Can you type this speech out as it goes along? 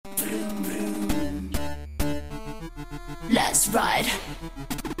let's ride.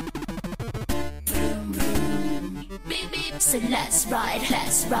 Vroom, vroom. Beep, beep. So let's ride,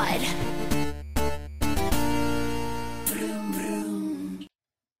 let's ride. Vroom, vroom.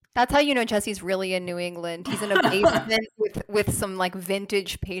 That's how you know Jesse's really in New England. He's in a basement with some like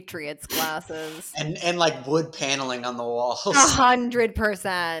vintage Patriots glasses. And like wood paneling on the walls.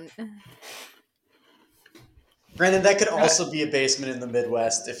 100%. Granted, that could also be a basement in the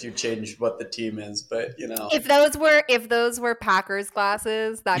Midwest if you change what the team is, but you know. If those were Packers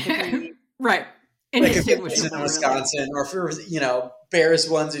glasses, that could be right. Like if it was in Wisconsin, or if it was, Bears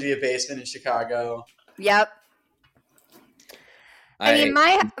ones, it'd be a basement in Chicago. Yep. I mean,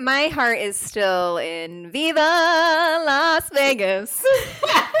 my heart is still in Viva Las Vegas.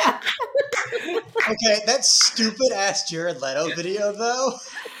 Okay, that stupid ass Jared Leto video though.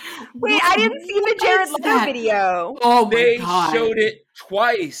 Wait, I didn't see the Jared Leto video. Oh my They god! showed it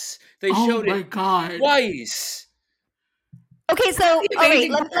twice. They showed it twice. Okay, so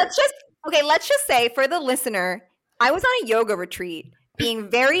let's just say for the listener, I was on a yoga retreat, being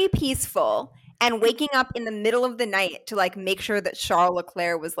very peaceful, and waking up in the middle of the night to like make sure that Charles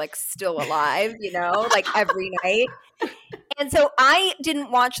Leclerc was like still alive, like every night. And so I didn't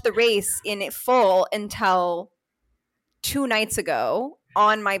watch the race in full until 2 nights ago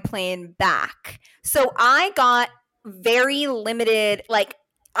on my plane back. So I got very limited, like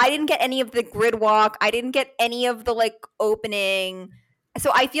I didn't get any of the grid walk. I didn't get any of the like opening.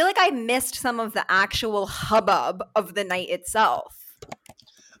 So I feel like I missed some of the actual hubbub of the night itself.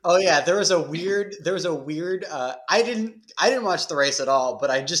 Oh yeah, there was a weird I didn't watch the race at all, but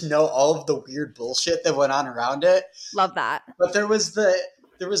I just know all of the weird bullshit that went on around it. Love that. But there was a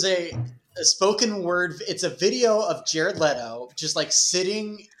spoken word, it's a video of Jared Leto just like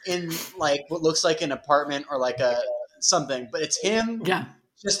sitting in like what looks like an apartment or like a something, but it's him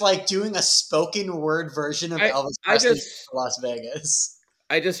just like doing a spoken word version of Elvis Presley's Las Vegas.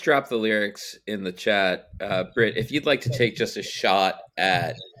 I just dropped the lyrics in the chat. Britt, if you'd like to take just a shot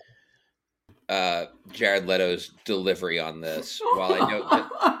at Jared Leto's delivery on this, while I know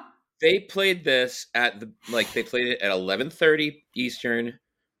that they played this they played it at 11:30 Eastern,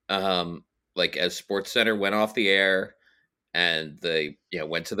 like as SportsCenter went off the air, and they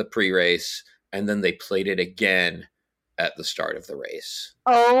went to the pre-race, and then they played it again at the start of the race.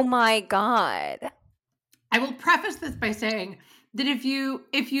 Oh my god! I will preface this by saying that if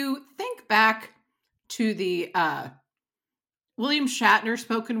you think back to the William Shatner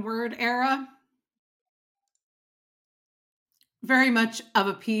spoken word era, very much of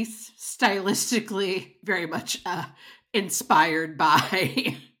a piece, stylistically, very much inspired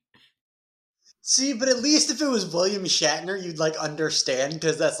by. See, but at least if it was William Shatner, you'd like understand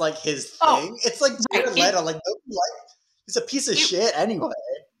because that's like his thing. Oh, it's like Jared Leto, he's a piece of shit anyway.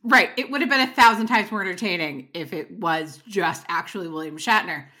 Right. It would have been 1,000 times more entertaining if it was just actually William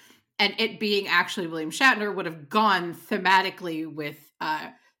Shatner. And it being actually William Shatner would have gone thematically with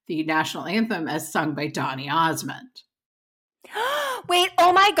the national anthem as sung by Donny Osmond. Wait,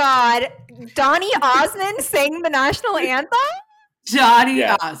 oh my god. Donny Osmond sang the national anthem? Donny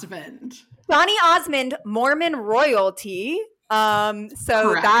Osmond. Donny Osmond, Mormon royalty. So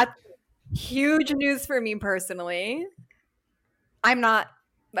Correct. That's huge news for me personally. I'm not.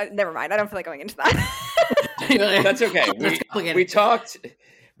 Never mind. I don't feel like going into that. That's okay. We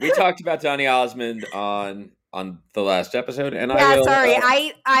talked about Donny Osmond on the last episode, and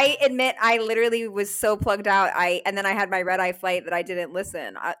I admit I literally was so plugged out. And then I had my red eye flight that I didn't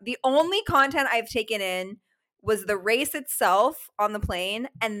listen. The only content I've taken in was the race itself on the plane,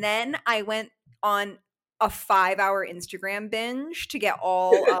 and then I went on a 5-hour Instagram binge to get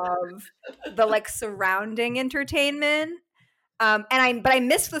all of the like surrounding entertainment. But I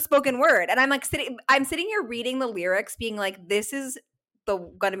missed the spoken word, and I'm sitting here reading the lyrics, being like, this is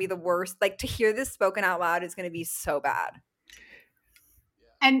going to be the worst. Like, to hear this spoken out loud is going to be so bad.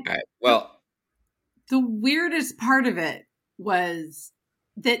 And all right, well, the weirdest part of it was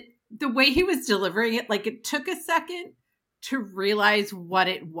that the way he was delivering it, like it took a second to realize what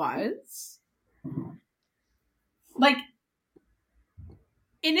it was. Like,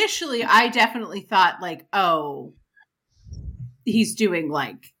 initially, I definitely thought like, oh, he's doing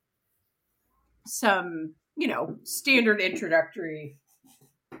like some, standard introductory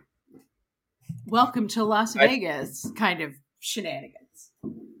welcome to Las Vegas kind of shenanigans.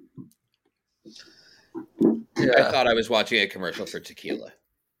 Yeah. I thought I was watching a commercial for tequila.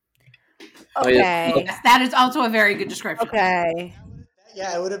 Okay. Yes, that is also a very good description. Okay.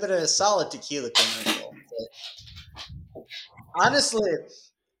 Yeah, it would have been a solid tequila commercial. Honestly,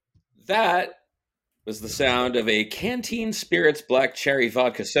 that was the sound of a Canteen Spirits Black Cherry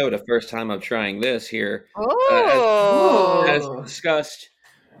Vodka Soda. First time I'm trying this here. As discussed,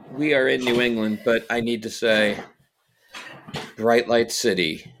 we are in New England, but I need to say, Bright Light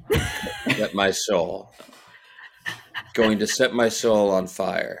City, set my soul. Going to set my soul on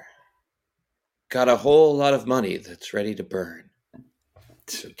fire. Got a whole lot of money that's ready to burn.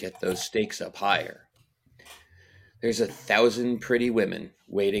 So get those stakes up higher. There's 1,000 pretty women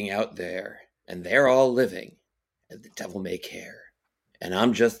waiting out there. And they're all living, and the devil may care. And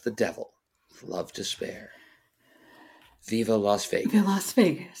I'm just the devil, with love to spare. Viva Las Vegas. Viva Las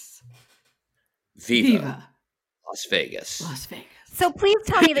Vegas. Viva Las Vegas. Las Vegas. So please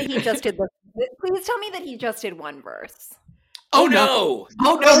tell me that he just did please tell me that he just did one verse. Oh no!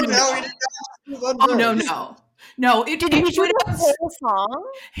 Oh no! No, did he do the whole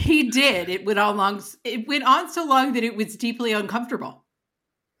song? He did. It went on so long that it was deeply uncomfortable.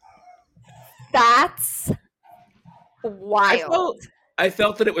 That's wild. I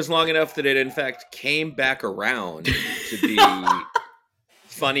felt that it was long enough that it, in fact, came back around to be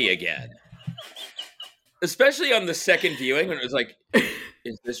funny again. Especially on the second viewing, when it was like,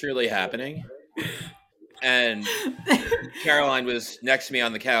 is this really happening? And Caroline was next to me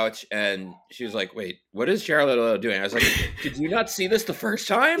on the couch, and she was like, wait, what is Jared Leto doing? I was like, did you not see this the first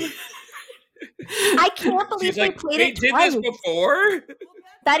time? I can't believe they played it twice. Did this before?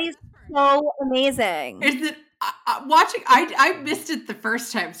 That is so amazing. Is that watching? I missed it the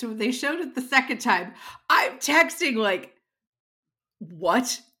first time, so when they showed it the second time, I'm texting like,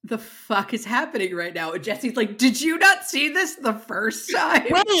 "What the fuck is happening right now?" And Jesse's like, "Did you not see this the first time?"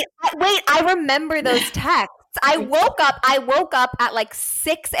 Wait! I remember those texts. I woke up at like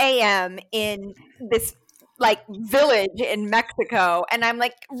 6 a.m. in this like village in Mexico, and I'm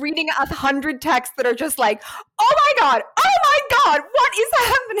like reading 100 texts that are just like, oh my god, what is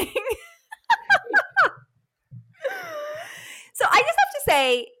happening? So I just have to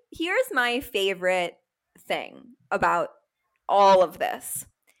say, here's my favorite thing about all of this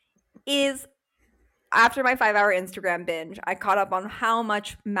is after my 5-hour Instagram binge, I caught up on how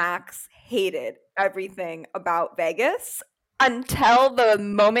much Max hated everything about Vegas until the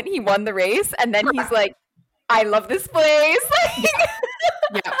moment he won the race, and then he's like, I love this place.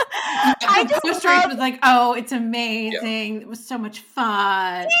 Yeah. The post-race was like, oh, it's amazing. Yeah. It was so much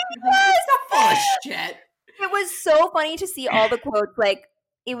fun. It's so full of shit. It was so funny to see all the quotes. Like,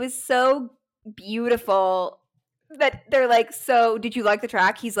 it was so beautiful that they're like, so did you like the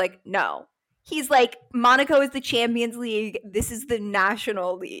track? He's like, no. He's like, Monaco is the Champions League. This is the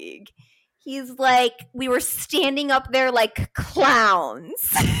National League. He's like, we were standing up there like clowns.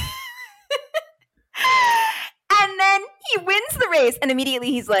 And then he wins the race, and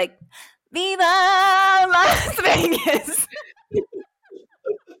immediately he's like, Viva Las Vegas.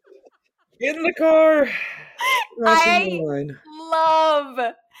 In the car. I love.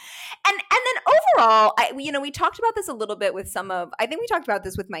 And then overall, we talked about this a little bit with I think we talked about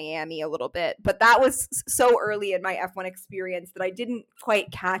this with Miami a little bit, but that was so early in my F1 experience that I didn't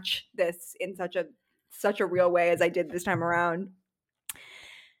quite catch this in such a real way as I did this time around.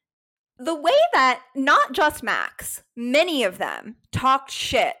 The way that not just Max, many of them talked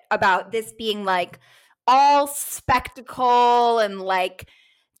shit about this being like all spectacle and like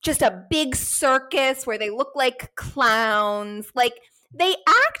just a big circus where they look like clowns. Like they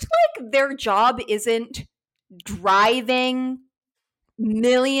act like their job isn't driving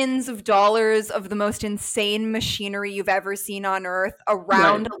millions of dollars of the most insane machinery you've ever seen on Earth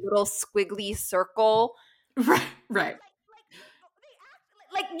around a little squiggly circle. Right.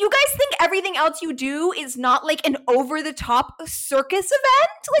 Like, you guys think everything else you do is not like an over-the-top circus event?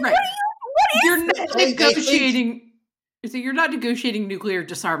 Like, what is this? You're not negotiating nuclear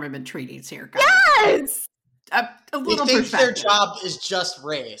disarmament treaties here, guys. Yes! A little they think perspective. their job is just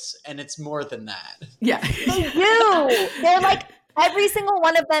race, and it's more than that. Yeah. They do. They're like, every single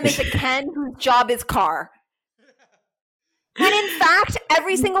one of them is a Ken whose job is car. And in fact,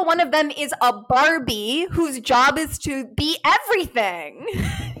 every single one of them is a Barbie whose job is to be everything.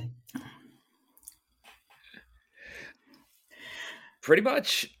 Pretty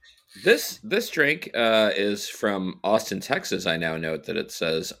much. This drink is from Austin, Texas. I now note that it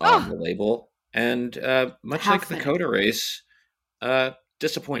says on the label. And much like the Coda race,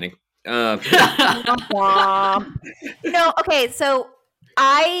 disappointing. No, okay, so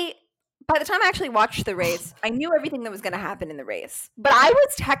by the time I actually watched the race, I knew everything that was going to happen in the race. But I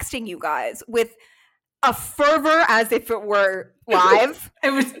was texting you guys with a fervor as if it were live.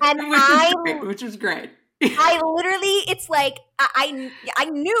 Which was great. I literally, it's like, I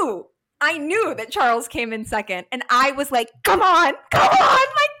knew that Charles came in second. And I was like, come on,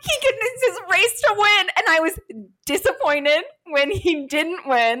 like, It's his race to win, and I was disappointed when he didn't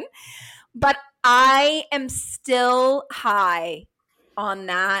win. But I am still high on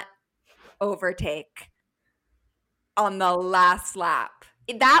that overtake on the last lap.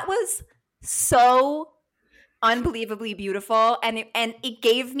 That was so unbelievably beautiful, and it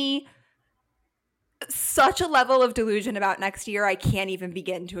gave me such a level of delusion about next year I can't even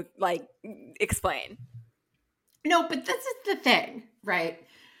begin to like explain. No, but this is the thing, right?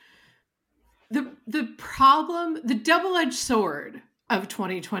 The problem, the double-edged sword of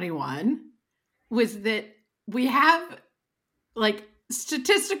 2021 was that we have like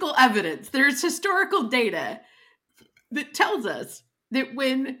statistical evidence. There's historical data that tells us that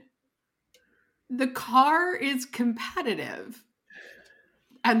when the car is competitive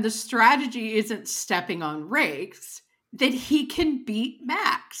and the strategy isn't stepping on rakes, that he can beat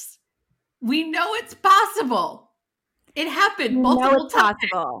Max. We know it's possible. It happened multiple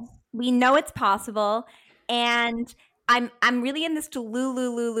times. We know it's possible. And I'm really in this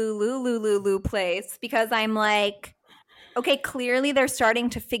delulu place because I'm like, okay, clearly they're starting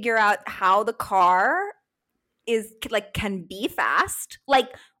to figure out how the car is like can be fast. Like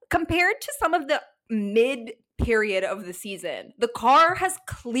compared to some of the mid period of the season, the car has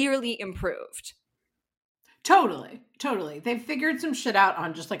clearly improved. Totally. They've figured some shit out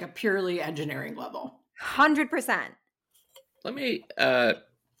on just like a purely engineering level. 100%. Let me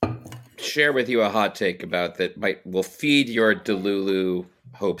share with you a hot take about that will feed your Delulu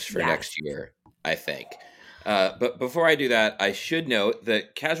hopes for next year, I think. But before I do that, I should note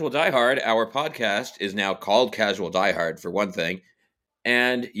that Casual Diehard, our podcast, is now called Casual Diehard for one thing.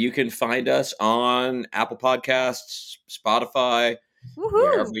 And you can find us on Apple Podcasts, Spotify,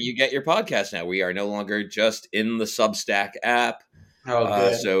 wherever you get your podcasts now. We are no longer just in the Substack app.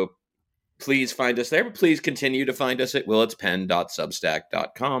 So please find us there. But please continue to find us at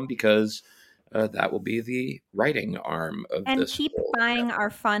willitspen.substack.com because that will be the writing arm of this. And keep buying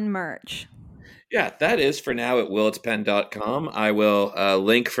our fun merch. Yeah, that is for now at willitspen.com. I will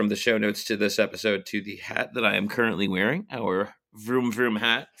link from the show notes to this episode to the hat that I am currently wearing, our Vroom Vroom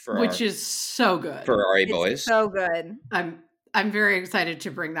hat which is so good for RE boys. So good. I'm very excited to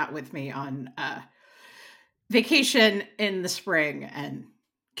bring that with me on vacation in the spring and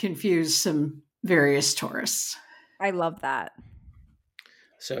confuse some various tourists. I love that.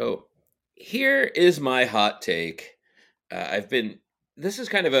 So here is my hot take. This is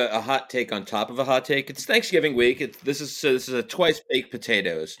kind of a hot take on top of a hot take. It's Thanksgiving week. This is a twice baked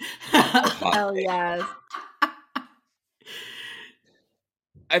potatoes. Hell yes.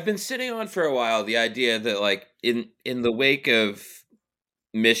 I've been sitting on for a while the idea that like in the wake of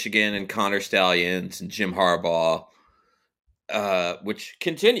Michigan and Connor Stallions and Jim Harbaugh, which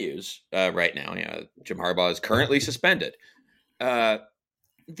continues right now. Jim Harbaugh is currently suspended.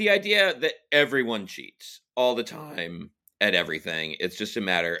 The idea that everyone cheats all the time at everything. It's just a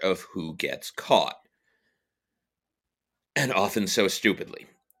matter of who gets caught. And often so stupidly.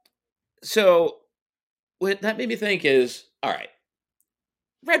 So what that made me think is, all right,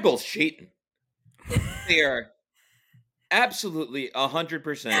 Red Bull's cheating. They are absolutely 100%,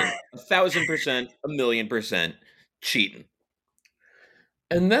 1,000%, 1,000,000% cheating.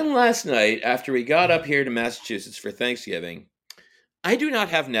 And then last night, after we got up here to Massachusetts for Thanksgiving, I do not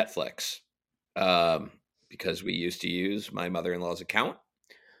have Netflix because we used to use my mother-in-law's account.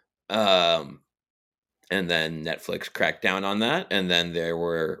 And then Netflix cracked down on that. And then there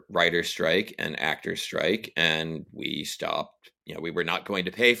were writer's strike and actor's strike. And we stopped. We were not going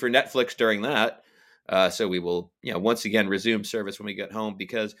to pay for Netflix during that. So we will, once again resume service when we get home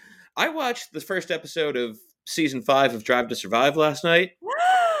because I watched the first episode of season 5 of Drive to Survive last night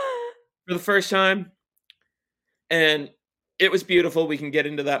for the first time. And it was beautiful. We can get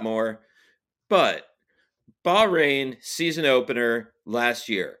into that more. But Bahrain season opener last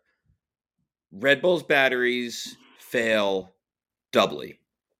year. Red Bull's batteries fail doubly.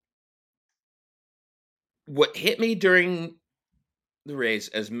 What hit me during the race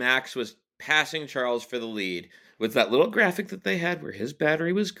as Max was passing Charles for the lead was that little graphic that they had where his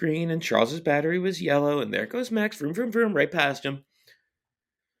battery was green and Charles's battery was yellow, and there goes Max, vroom, vroom, vroom, right past him.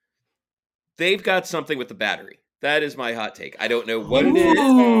 They've got something with the battery. That is my hot take. I don't know what it is,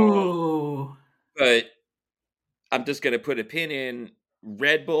 but I'm just going to put a pin in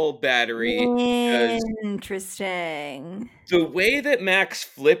Red Bull battery. Interesting. The way that Max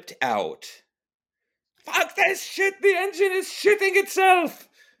flipped out. Fuck this shit! The engine is shitting itself!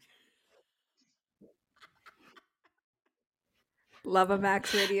 Love a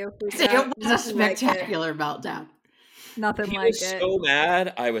Max radio. It was a spectacular meltdown. Nothing he like was it. So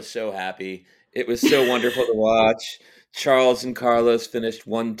mad. I was so happy. It was so wonderful to watch. Charles and Carlos finished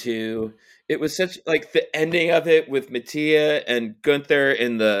 1-2. It was such like the ending of it with Mattia and Gunther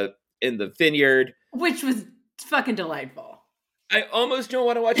in the vineyard, which was fucking delightful. I almost don't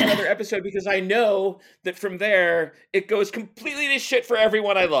want to watch another episode because I know that from there it goes completely to shit for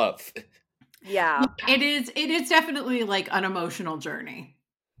everyone I love. Yeah. It is definitely like an emotional journey.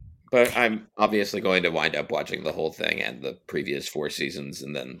 But I'm obviously going to wind up watching the whole thing and the previous 4 seasons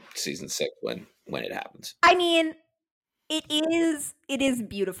and then season 6 when it happens. I mean, it is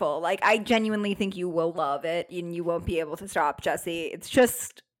beautiful. Like, I genuinely think you will love it and you won't be able to stop, Jesse. It's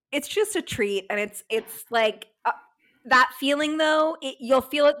just a treat, and it's like that feeling though. You'll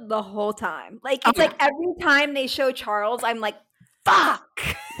feel it the whole time. Like it's like every time they show Charles, I'm like, fuck.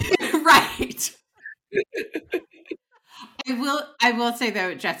 Right. I will say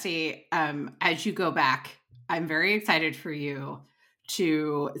though, Jesse, as you go back, I'm very excited for you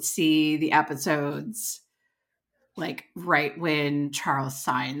to see the episodes like right when Charles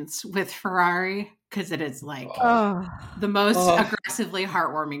signs with Ferrari, because it is like the most aggressively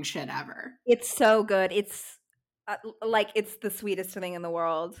heartwarming shit ever. It's so good. It's like it's the sweetest thing in the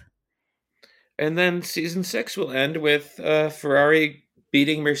world. And then season 6 will end with Ferrari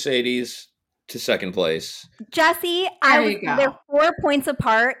beating Mercedes to second place. Jesse, they're 4 points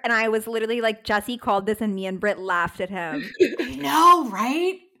apart, and I was literally like, Jesse called this, and me and Britt laughed at him. I know,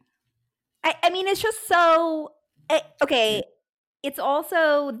 right? I mean, it's just so okay. It's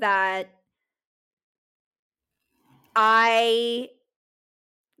also that I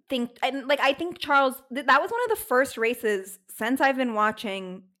think Charles, that was one of the first races since I've been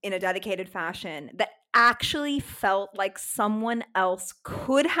watching in a dedicated fashion that actually felt like someone else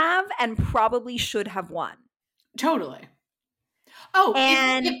could have and probably should have won. Totally. Oh,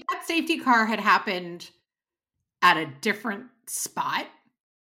 and if that safety car had happened at a different spot,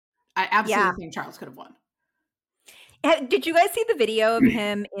 I absolutely think Charles could have won. Did you guys see the video of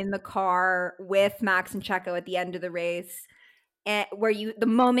him in the car with Max and Checo at the end of the race? And where the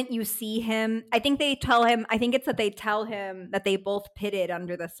moment you see him, I think they tell him that they both pitted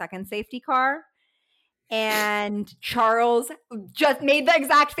under the second safety car. And Charles just made the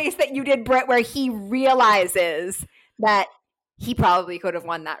exact face that you did, Britt, where he realizes that he probably could have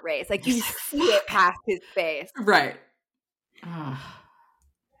won that race. Like, you see it past his face. Right.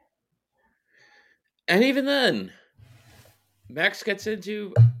 And even then, Max gets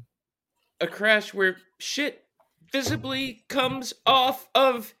into a crash where shit visibly comes off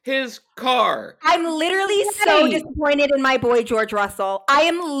of his car. I'm literally so disappointed in my boy George Russell. I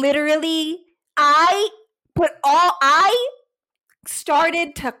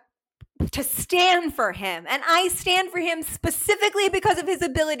started to stand for him, and I stand for him specifically because of his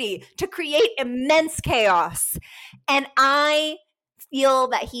ability to create immense chaos. And I feel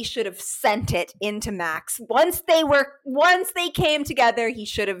that he should have sent it into Max. Once they came together, he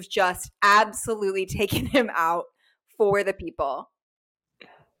should have just absolutely taken him out for the people.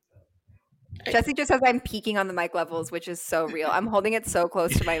 Jesse just says I'm peaking on the mic levels, which is so real. I'm holding it so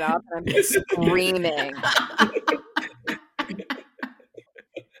close to my mouth and I'm screaming.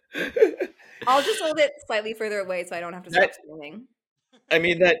 I'll just hold it slightly further away so I don't have to stop screaming. I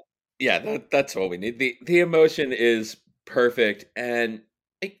mean, that's all we need. The emotion is perfect. And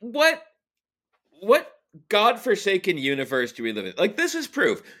like, what godforsaken universe do we live in? Like, this is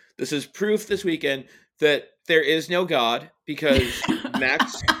proof. This is proof this weekend that there is no God, because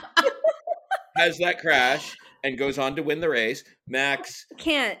Max has that crash and goes on to win the race. Max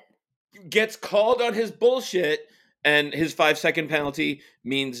gets called on his bullshit, and his 5-second penalty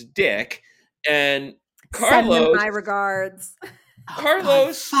means dick. And Carlos, send him my regards.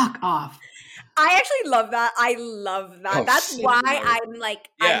 Carlos, fuck off. I actually love that. I love that. That's why I'm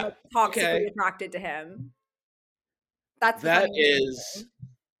toxically attracted to him. That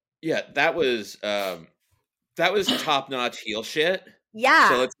was top-notch heel shit. Yeah.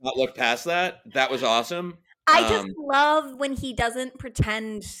 So let's not look past that. That was awesome. I just love when he doesn't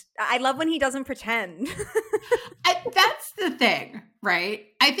pretend. I love when he doesn't pretend. That's the thing, right?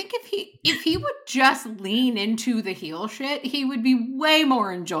 I think if he would just lean into the heel shit, he would be way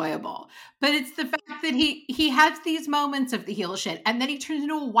more enjoyable. But it's the fact that he has these moments of the heel shit, and then he turns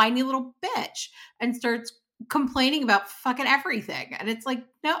into a whiny little bitch and starts complaining about fucking everything. And it's like,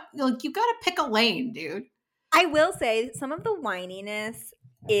 no, like, you gotta pick a lane, dude. I will say some of the whininess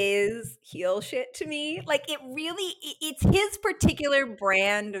is heel shit to me. Like, it's his particular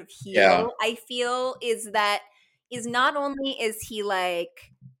brand of heel. I feel is not only is he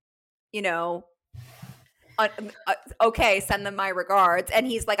like, okay, send them my regards, and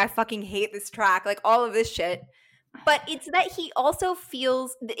he's like, I fucking hate this track, like all of this shit, But it's that he also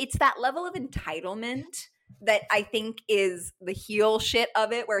feels, it's that level of entitlement that I think is the heel shit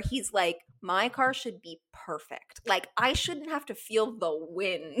of it, where he's like, my car should be perfect. Like, I shouldn't have to feel the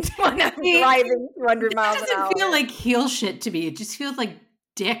wind when I'm driving 200 miles an hour. It doesn't feel like heel shit to me. It just feels like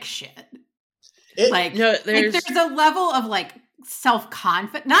dick shit. There's a level of like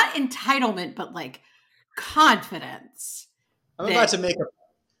self-confidence, not entitlement, but like confidence. I'm about to make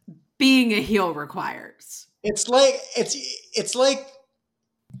being a heel requires. It's like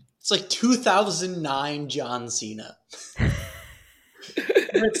 2009 John Cena.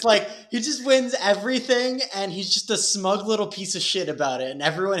 It's like he just wins everything and he's just a smug little piece of shit about it and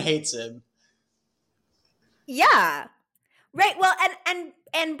everyone hates him. Yeah. Right. Well,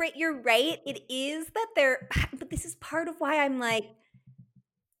 and Britt, you're right. It is that but this is part of why I'm like,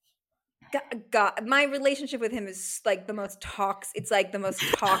 God, my relationship with him is like the most toxic. It's like the most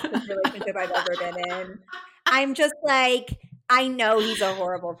toxic relationship I've ever been in. I'm just like, I know he's a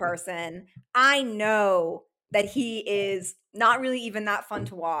horrible person. I know that he is not really even that fun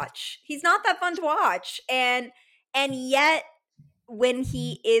to watch. He's not that fun to watch. And yet when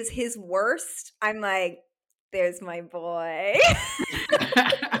he is his worst, I'm like, there's my boy.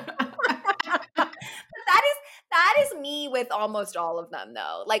 That is me with almost all of them,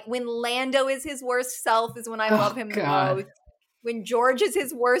 though. Like when Lando is his worst self is when I love him the most. When George is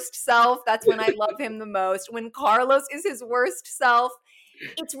his worst self, that's when I love him the most. When Carlos is his worst self,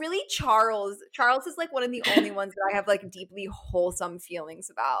 it's really Charles. Charles is like one of the only ones that I have like deeply wholesome feelings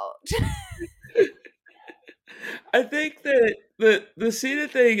about. I think that the Cena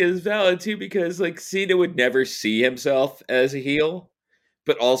thing is valid too, because like Cena would never see himself as a heel,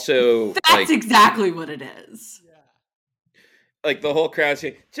 but also that's exactly what it is. Like the whole crowd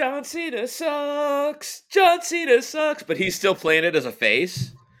saying, John Cena sucks, but he's still playing it as a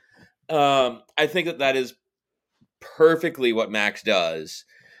face. I think that is perfectly what Max does.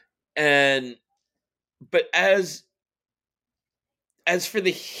 But as for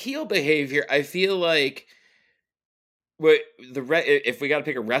the heel behavior, I feel like if we got to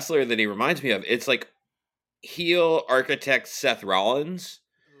pick a wrestler that he reminds me of, it's like heel architect Seth Rollins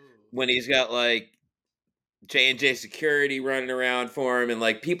when he's got like J&J security running around for him and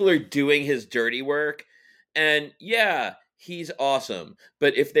like people are doing his dirty work. And yeah, he's awesome.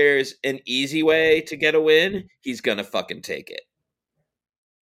 But if there's an easy way to get a win, he's gonna fucking take it.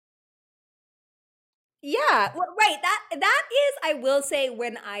 Yeah, well, right. That is, I will say,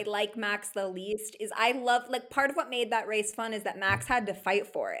 when I like Max the least is I love, like, part of what made that race fun is that Max had to fight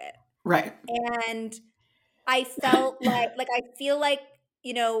for it. Right. And I felt like I feel like,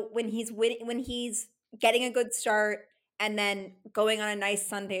 you know, when he's winning, when he's getting a good start and then going on a nice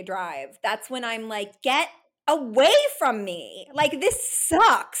Sunday drive, that's when I'm like, get away from me. Like, this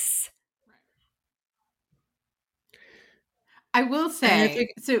sucks. I will say,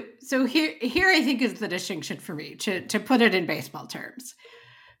 so here I think is the distinction for me, to put it in baseball terms.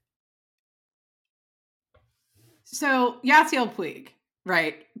 So Yasiel Puig,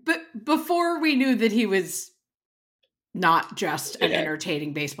 right? But before we knew that he was not just an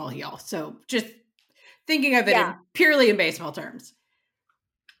entertaining baseball heel. So just thinking of it purely in baseball terms.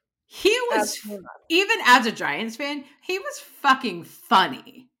 He was, even as a Giants fan, he was fucking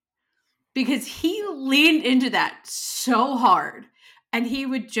funny. Because he leaned into that so hard, and he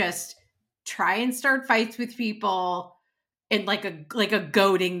would just try and start fights with people in like a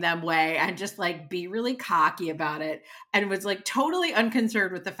goading them way, and just like be really cocky about it, and was like totally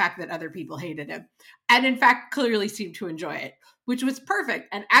unconcerned with the fact that other people hated him, and in fact clearly seemed to enjoy it, which was perfect,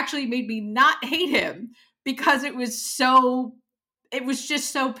 and actually made me not hate him because it was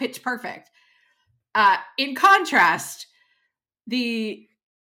just so pitch perfect. In contrast, the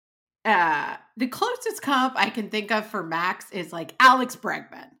closest comp I can think of for Max is like Alex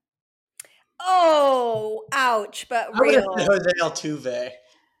Bregman. Oh, ouch! But real. Jose Altuve.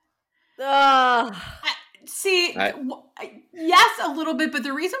 Yes, a little bit, but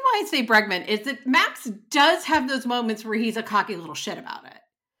the reason why I say Bregman is that Max does have those moments where he's a cocky little shit about it,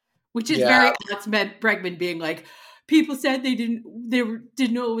 which is very Alex Bregman being like, people said they didn't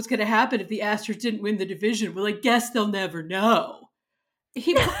know what was going to happen if the Astros didn't win the division. Well, I guess they'll never know.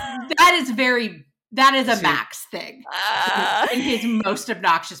 That is a Max thing in his most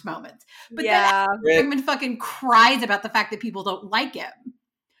obnoxious moments. But then Bregman fucking cries about the fact that people don't like him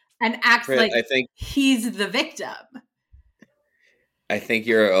and acts like he's the victim. I think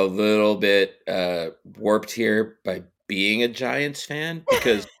you're a little bit warped here by being a Giants fan,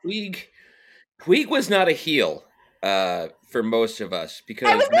 because Puig was not a heel for most of us,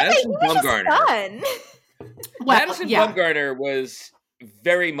 because Madison Bumgarner. Madison Bumgarner was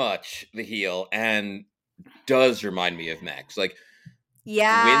very much the heel, and does remind me of Max. Like, wins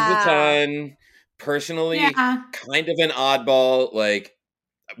a ton. Personally, kind of an oddball. Like,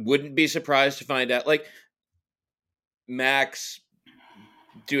 wouldn't be surprised to find out. Like, Max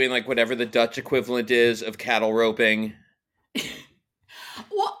doing like whatever the Dutch equivalent is of cattle roping.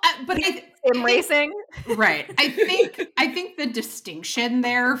 Well, but sim racing, right? I think the distinction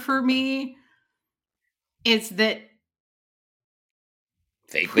there for me is that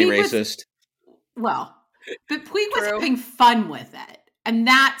vaguely racist. But Puig was having fun with it, and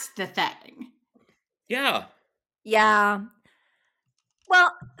that's the thing. Yeah.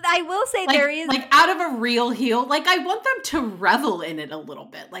 Well, I will say there is like out of a real heel. Like, I want them to revel in it a little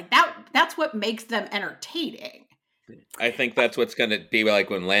bit. Like that's what makes them entertaining. I think that's what's going to be like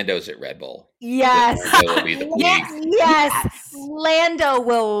when Lando's at Red Bull. Yes. Will be the yes. Lando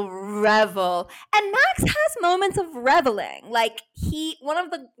will revel. And Max has moments of reveling. Like,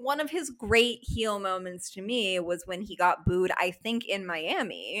 one of his great heel moments to me was when he got booed, I think, in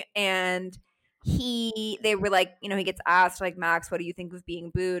Miami. And they were like, you know, he gets asked, like, Max, what do you think of being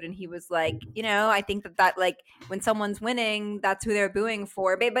booed? And he was like, you know, I think that like when someone's winning, that's who they're booing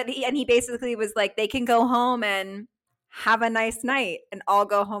for. But he basically was like, they can go home and have a nice night and I'll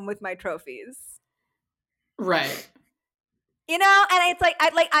go home with my trophies. Right. You know, and it's like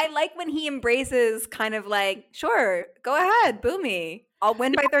I like when he embraces kind of like, sure, go ahead, boo me. I'll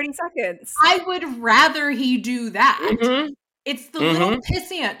win by 30 seconds. I would rather he do that. Mm-hmm. It's the little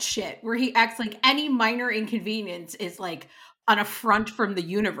pissant shit where he acts like any minor inconvenience is like an affront from the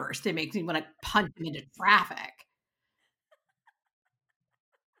universe that makes me want to punch him into traffic.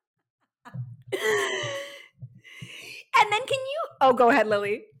 And then oh, go ahead,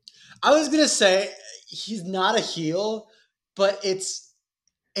 Lily. I was going to say he's not a heel, but it's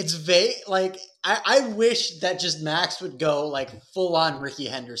vague. Like, I wish that just Max would go like full on Ricky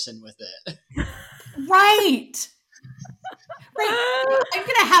Henderson with it. Right. I'm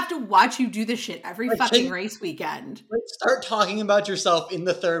going to have to watch you do this shit every fucking race weekend. Like, start talking about yourself in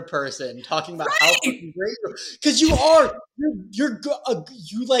the third person, talking about how fucking great you are. Because you are.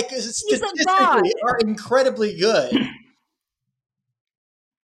 You like statistically are incredibly good.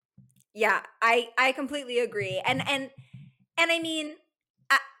 Yeah, I completely agree. And I mean,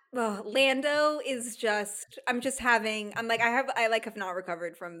 Lando is just, I have not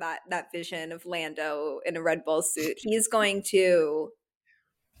recovered from that vision of Lando in a Red Bull suit. He's going to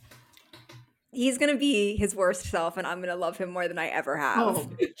be his worst self, and I'm going to love him more than I ever have.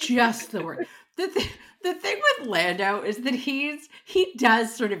 Oh, just the worst. The thing with Lando is that he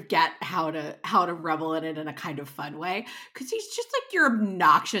does sort of get how to revel in it in a kind of fun way, because he's just like your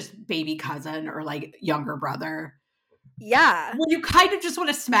obnoxious baby cousin or like younger brother. Yeah. Well, you kind of just want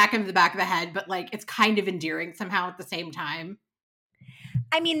to smack him in the back of the head, but like it's kind of endearing somehow at the same time.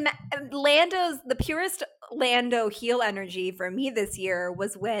 I mean, the purest Lando heel energy for me this year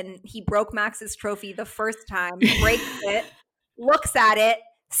was when he broke Max's trophy the first time, breaks it, looks at it,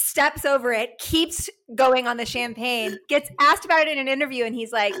 steps over it, keeps going on the champagne, gets asked about it in an interview, and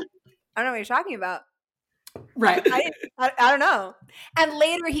he's like, I don't know what you're talking about. Right. I don't know. And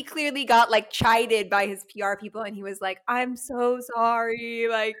later he clearly got like chided by his PR people, and he was like, I'm so sorry.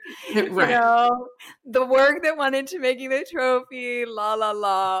 Like, you know, the work that went into making the trophy, la, la,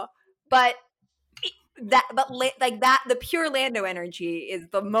 la. But the pure Lando energy is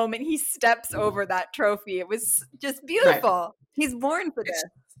the moment he steps over that trophy. It was just beautiful. Right. He's born for this.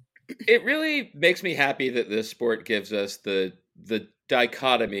 It really makes me happy that this sport gives us the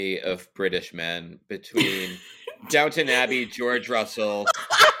dichotomy of British men between Downton Abbey, George Russell,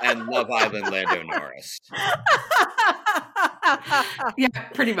 and Love Island, Lando Norris. Yeah,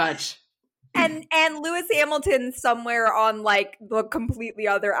 pretty much. And Lewis Hamilton somewhere on like the completely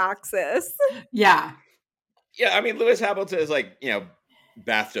other axis. Yeah. Yeah, I mean, Lewis Hamilton is like, you know,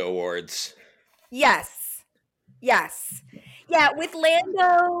 BAFTA awards. Yes. Yeah, with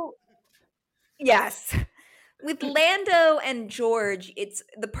Lando. Yes. With Lando and George, it's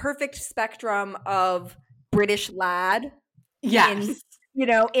the perfect spectrum of British lad. Yes.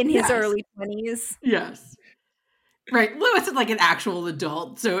 In his early 20s. Yes. Right. Lewis is like an actual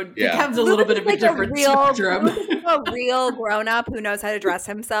adult, so it becomes a little bit of a different spectrum. Lewis is a real grown-up who knows how to dress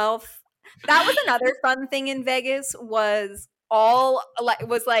himself. That was another fun thing in Vegas was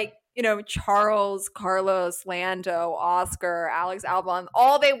Charles, Carlos, Lando, Oscar, Alex Albon,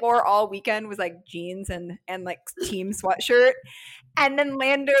 all they wore all weekend was like jeans and like team sweatshirt. And then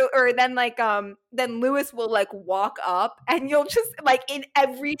then Lewis will like walk up and you'll just like in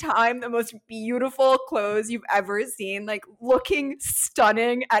every time the most beautiful clothes you've ever seen, like looking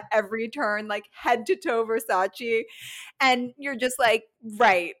stunning at every turn, like head to toe Versace. And you're just like,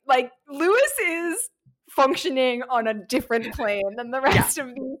 right. Like Lewis is functioning on a different plane than the rest of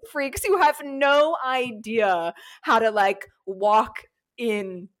these freaks who have no idea how to like walk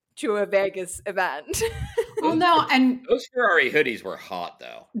in to a Vegas event. Well, no, and those Ferrari hoodies were hot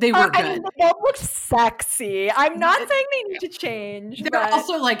though. They were good. I mean, they both looked sexy. I'm not saying they need to change. They're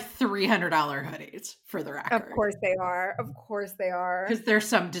also like $300 hoodies for the record. Of course they are. Of course they are. Because there's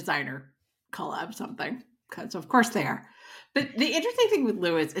some designer collab something. Because of course they are. But the interesting thing with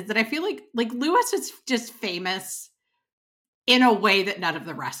Lewis is that I feel like Lewis is just famous in a way that none of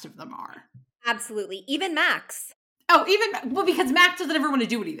the rest of them are. Absolutely. Even Max. Oh, because Max doesn't ever want to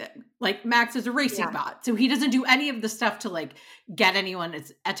do anything. Like, Max is a racing bot. So he doesn't do any of the stuff to, like, get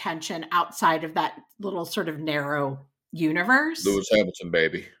anyone's attention outside of that little sort of narrow universe. Lewis Hamilton,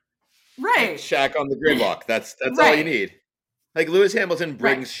 baby. Right. Like Shaq on the gridlock. That's all you need. Like, Lewis Hamilton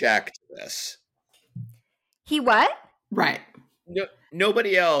brings Shaq to this. He what? Right. No,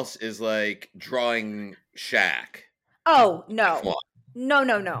 nobody else is, like, drawing Shaq. Oh, no.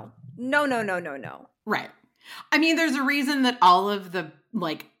 No. Right. I mean, there's a reason that all of the,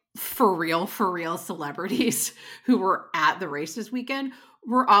 like, for real celebrities who were at the race this weekend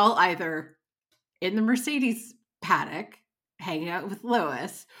were all either in the Mercedes paddock hanging out with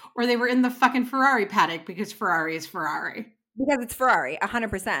Lewis, or they were in the fucking Ferrari paddock because Ferrari is Ferrari. Because it's Ferrari,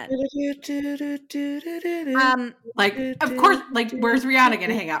 100%. Like, of course, like, where's Rihanna going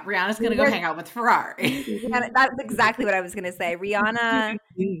to hang out? Rihanna's going to go hang out with Ferrari. That's exactly what I was going to say. Rihanna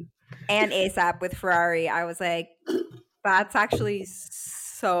and ASAP with Ferrari. I was like, that's actually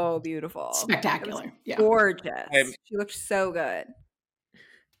so beautiful. Spectacular. Yeah. Gorgeous. She looked so good.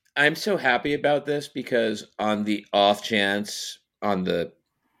 I'm so happy about this because on the off chance,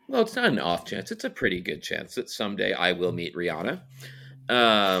 well, it's not an off chance. It's a pretty good chance that someday I will meet Rihanna.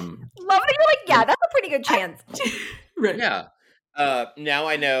 Love that you're like, yeah, that's a pretty good chance. Right. Yeah. Now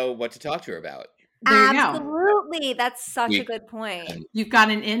I know what to talk to her about. Absolutely. That's such a good point. You've got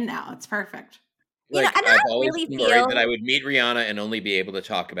an in now. It's perfect. Like, and I've I always really been feel worried that I would meet Rihanna and only be able to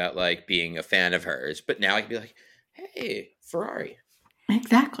talk about, like, being a fan of hers. But now I can be like, hey, Ferrari.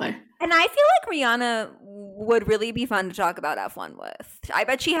 Exactly. And I feel like Rihanna would really be fun to talk about F1 with. I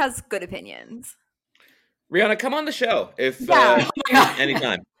bet she has good opinions. Rihanna, come on the show anytime.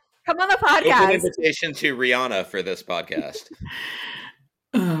 Come on the podcast. Open invitation to Rihanna for this podcast.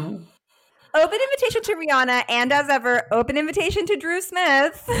 Open invitation to Rihanna, and as ever, open invitation to Drew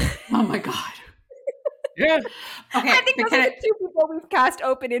Smith. Oh my God. Yeah. Okay. I think those are the two people we've cast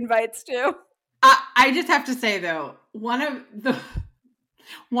open invites to. I just have to say though, one of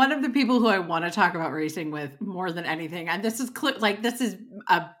the people who I want to talk about racing with more than anything, and this is this is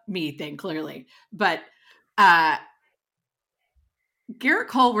a me thing clearly, but Garrett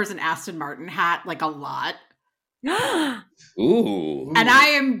Cole wears an Aston Martin hat like a lot. Ooh. And I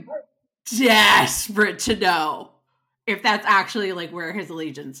am desperate to know if that's actually like where his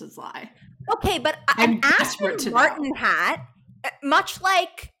allegiances lie. Okay, but an Aston Martin hat, much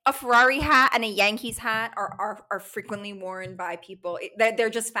like a Ferrari hat and a Yankees hat are frequently worn by people. They're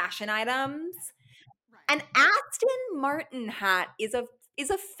just fashion items. Right. An Aston Martin hat is a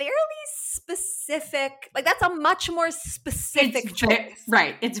fairly specific, like that's a much more specific choice.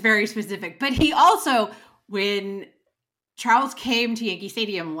 Right. It's very specific. But he also, when Charles came to Yankee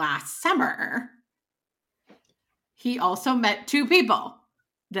Stadium last summer, he also met two people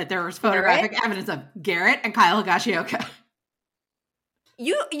that there was photographic evidence of, Garrett and Kyle Higashioka.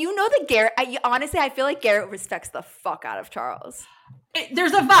 You know that Garrett, honestly, I feel like Garrett respects the fuck out of Charles.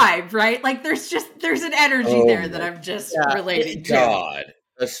 There's a vibe, right? Like there's an energy there that I'm just relating to. God,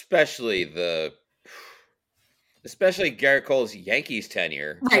 especially Garrett Cole's Yankees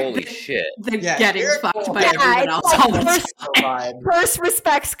tenure. Right. Holy shit. They're getting fucked by everyone else all the time. Curse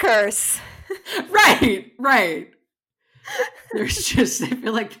respects curse. Right. There's just, I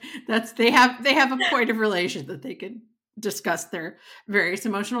feel like they have a point of relation that they can discuss their various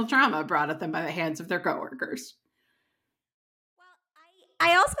emotional trauma brought at them by the hands of their coworkers. Well,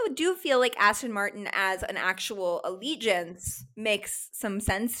 I also do feel like Aston Martin as an actual allegiance makes some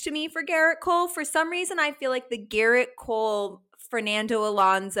sense to me for Garrett Cole. For some reason, I feel like the Garrett Cole, Fernando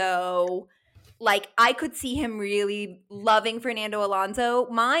Alonso, like I could see him really loving Fernando Alonso.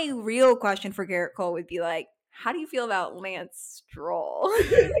 My real question for Garrett Cole would be like, how do you feel about Lance Stroll?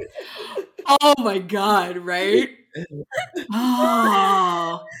 Oh my God, right?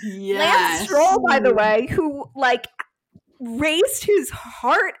 Oh, yes. Lance Stroll, by the way, who like raced his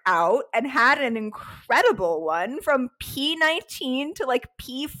heart out and had an incredible one from P19 to like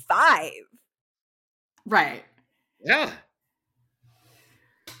P5. Right. Yeah.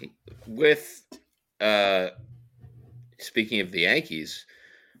 With speaking of the Yankees,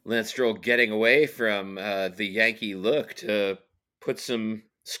 Lance Stroll getting away from the Yankee look to put some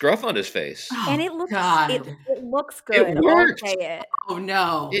scruff on his face. And it looks it looks good. It worked. I'll say it. Oh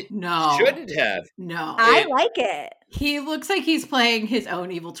no. It no. shouldn't have. No. I like it. He looks like he's playing his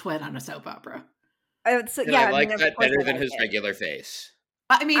own evil twin on a soap opera. So, I like that better than his regular face.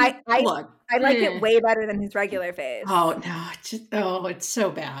 I mean, I like it way better than his regular face. Oh no, it's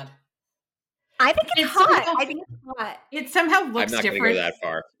so bad. I think it's hot. I think it's hot. It somehow looks different. I'm not going to go that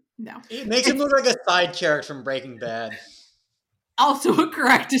far. No. It makes him look like a side character from Breaking Bad. Also a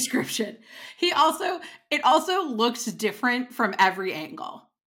correct description. It also looks different from every angle.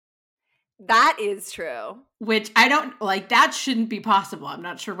 That is true. Which I don't like. That shouldn't be possible. I'm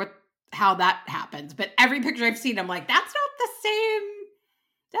not sure how that happens, but every picture I've seen, I'm like, that's not the same.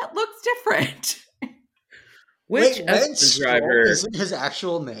 That looks different. Which Lance Stroll isn't his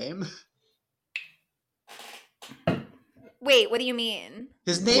actual name? Wait, what do you mean?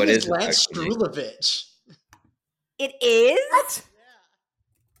 His name is Lance Strulovich. It is? What?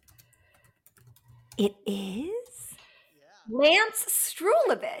 It is? Yeah. Lance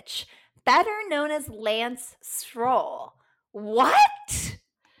Strulovich, better known as Lance Stroll. What?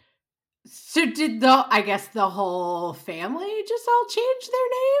 So did the whole family just all change their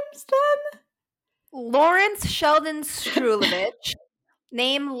names then? Lawrence Sheldon Strulovich,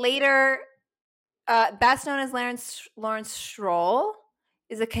 name later best known as Lawrence Stroll,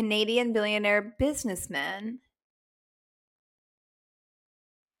 is a Canadian billionaire businessman.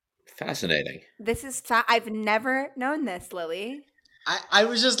 Fascinating. This is I've never known this, Lily. I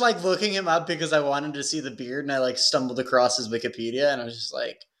was just like looking him up because I wanted to see the beard, and I like stumbled across his Wikipedia, and I was just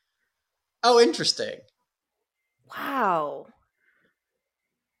like, oh, interesting. Wow.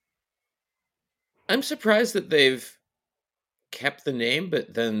 I'm surprised that they've kept the name,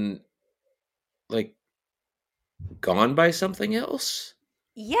 but then like gone by something else.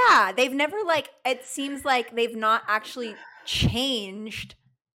 Yeah, they've never it seems like they've not actually changed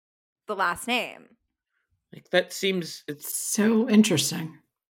the last name. Like that seems it's so interesting.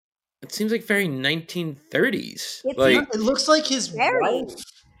 It seems like very 1930s. It looks like his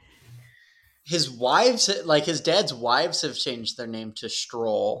wives, like his dad's wives, have changed their name to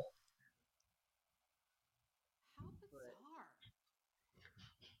Stroll.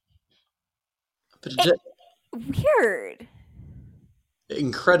 Weird.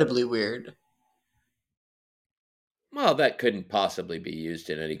 Incredibly weird. Well, that couldn't possibly be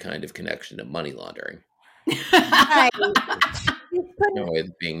used in any kind of connection to money laundering. Right. No way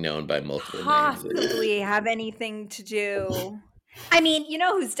of being known by multiple possibly names. Have anything to do. I mean, you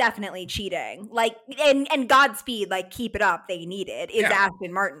know who's definitely cheating? Like, and Godspeed, like, keep it up. They need it. Is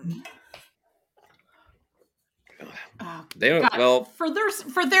Aston Martin. They don't. God, well, for their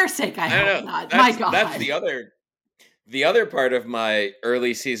sake, I hope not. My God, that's the other part of my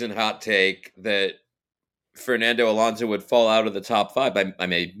early season hot take that Fernando Alonso would fall out of the top 5. I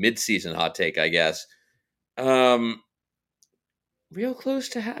made mid-season hot take, I guess. Real close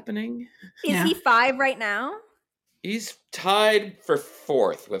to happening. Is he 5 right now? He's tied for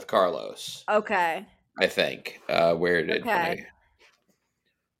 4th with Carlos. Okay. I think. Where did I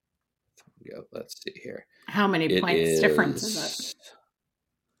go? Let's see here. How many points difference is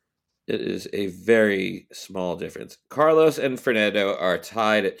it? It is a very small difference. Carlos and Fernando are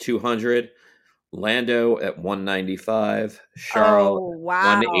tied at 200. Lando at 195. Charles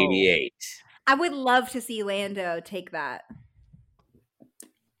 188. I would love to see Lando take that.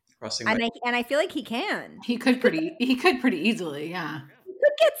 And I feel like he can. He could pretty easily, yeah. He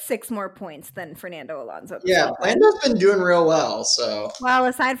could get 6 more points than Fernando Alonso. Yeah, Lando's been doing real well, so. Well,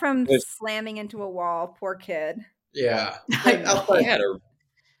 aside from slamming into a wall, poor kid. Yeah.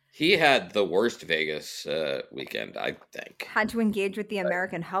 He had the worst Vegas weekend, I think. Had to engage with the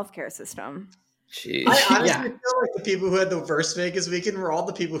American healthcare system. Jeez. I honestly feel like the people who had the worst Vegas weekend were all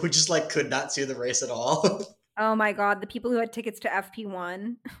the people who just like could not see the race at all. Oh my God, the people who had tickets to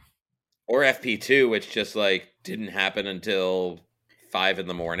FP1. Or FP2, which just like didn't happen until 5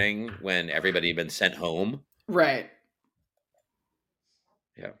 a.m. when everybody had been sent home. Right.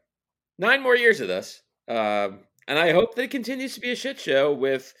 Yeah. 9 more years of this. And I hope that it continues to be a shit show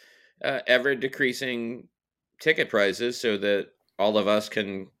with ever decreasing ticket prices so that all of us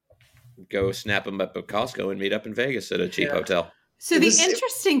can go snap them up at Costco and meet up in Vegas at a cheap hotel. So the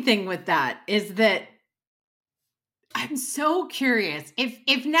interesting thing with that is that I'm so curious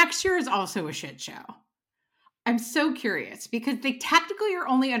if next year is also a shit show. I'm so curious because they technically are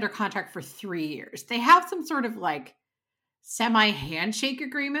only under contract for 3 years. They have some sort of like semi-handshake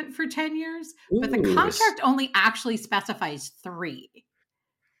agreement for 10 years, but the contract only actually specifies 3.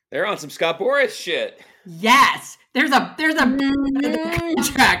 They're on some Scott Boras shit. Yes, there's a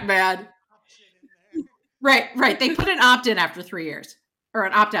contract, man. Right. They put an opt-in after 3 years, or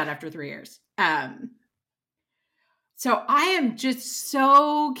an opt-out after 3 years. So I am just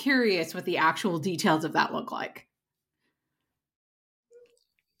so curious what the actual details of that look like.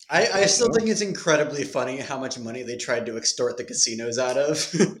 I still think it's incredibly funny how much money they tried to extort the casinos out of.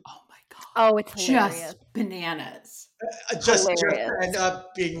 Oh my god! Oh, it's hilarious. Just bananas. Just end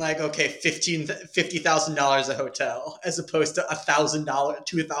up being like, okay, $50,000 a hotel as opposed to $1,000,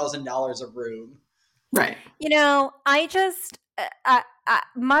 $2,000 a room. Right. You know, I just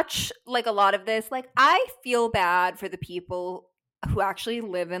much like a lot of this, like I feel bad for the people who actually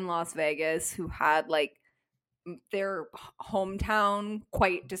live in Las Vegas who had like their hometown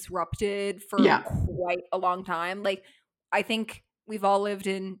quite disrupted for quite a long time. Like I think we've all lived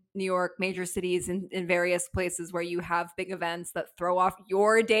in New York, major cities, in various places where you have big events that throw off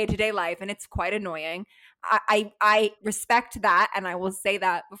your day-to-day life, and it's quite annoying. I respect that, and I will say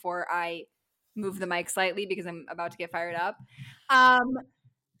that before I move the mic slightly because I'm about to get fired up.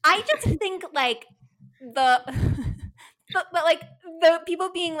 I just think like but like the people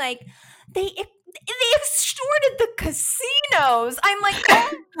being like they extorted the casinos. I'm like,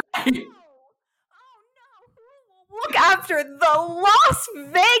 oh no, who will look after the Las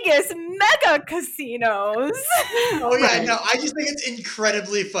Vegas mega casinos? Oh yeah, no, I just think it's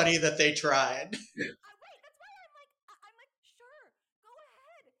incredibly funny that they tried. That's why I'm like, sure, go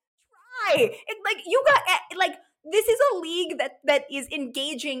ahead, try. Like you got like. This is a league that is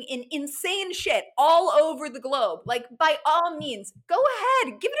engaging in insane shit all over the globe. Like, by all means, go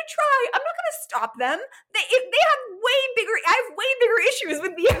ahead, give it a try. I'm not going to stop them. They have way bigger issues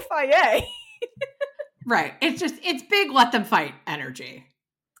with the FIA. Right. It's big let them fight energy.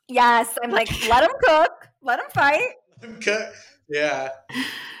 Yes, I'm like, let them cook, let them fight. Let them cook. Yeah.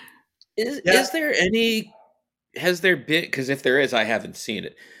 Is there any... Has there been, because if there is, I haven't seen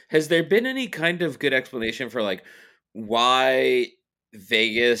it. Has there been any kind of good explanation for like why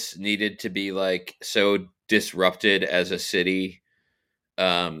Vegas needed to be like so disrupted as a city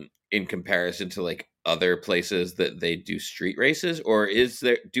in comparison to like other places that they do street races? Or is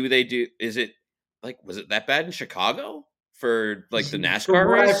it like, was it that bad in Chicago for like the NASCAR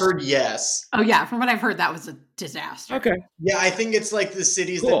race? I've heard, yes. Oh yeah, from what I've heard, that was a disaster. Okay. Yeah, I think it's like the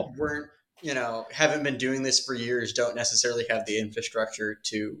cities that weren't, haven't been doing this for years don't necessarily have the infrastructure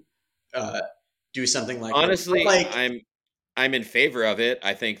to do something like honestly, that. I'm in favor of it.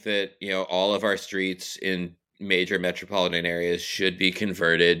 I think that, all of our streets in major metropolitan areas should be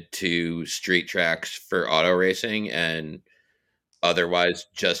converted to street tracks for auto racing and otherwise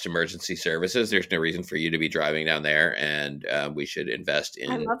just emergency services. There's no reason for you to be driving down there, and we should invest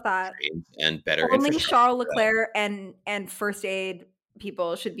in I love that. trains and better Only Charles Leclerc and first aid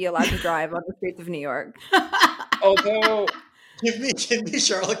people should be allowed to drive on the streets of New York. Although, give me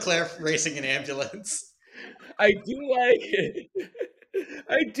Charles Leclerc racing an ambulance. I do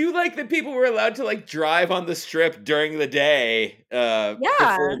like that people were allowed to like drive on the strip during the day before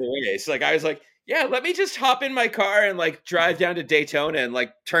the race. Like I was like, yeah, let me just hop in my car and like drive down to Daytona and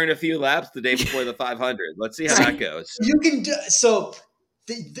like turn a few laps the day before the 500. Let's see how that goes. You can do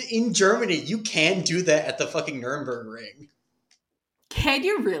in Germany. You can do that at the fucking Nürburgring ring. Can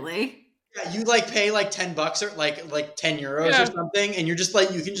you really? Yeah, you like pay like $10 or like 10 euros or something, and you're just like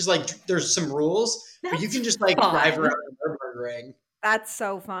you can just like there's some rules, but you can just like drive around the Nürburgring ring. That's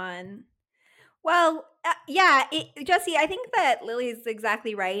so fun. Well, Jesse, I think that Lily's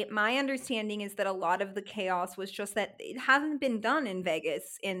exactly right. My understanding is that a lot of the chaos was just that it hasn't been done in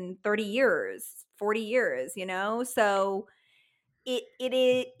Vegas in 30 years, 40 years, So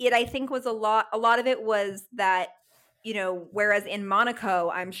it I think was a lot of it was that, whereas in Monaco,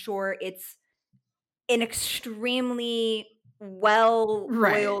 I'm sure it's an extremely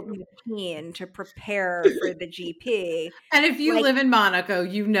well-oiled machine to prepare for the GP. And if you live in Monaco,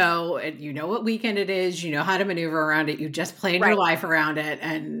 you know what weekend it is, you know how to maneuver around it, you just plan your life around it,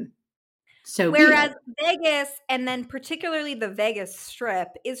 and so whereas Vegas, and then particularly the Vegas Strip,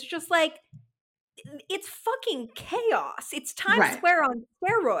 is just like it's fucking chaos. It's Times Square on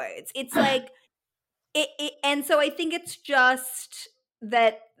steroids. It's like and so I think it's just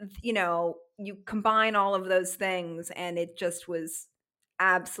that, you combine all of those things and it just was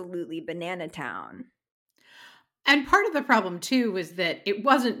absolutely banana town. And part of the problem too was that it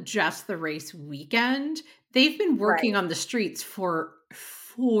wasn't just the race weekend. They've been working on the streets for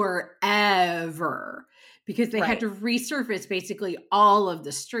forever because they had to resurface basically all of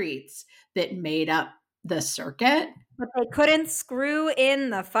the streets that made up the circuit. But they couldn't screw in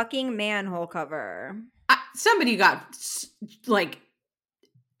the fucking manhole cover. Somebody got like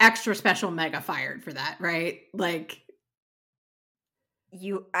extra special mega fired for that, right? Like,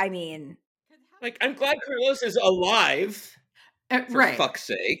 I mean, like, I'm glad Carlos is alive, for fuck's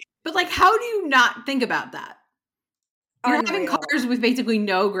sake. But like, how do you not think about that? You're having unreal. cars with basically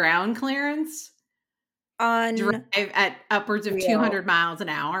no ground clearance drive at upwards of 200 miles an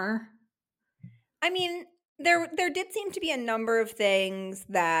hour. I mean, there did seem to be a number of things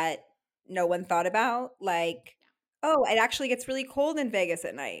that no one thought about, like, oh, it actually gets really cold in Vegas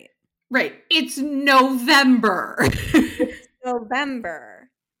at night. Right. It's November. It's November.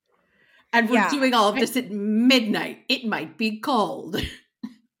 And we're doing all of this at midnight. It might be cold. I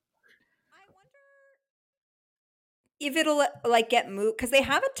wonder if it'll like get moved, because they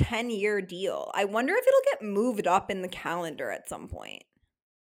have a 10-year deal. I wonder if it'll get moved up in the calendar at some point.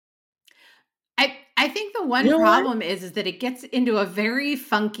 I think the one problem is that it gets into a very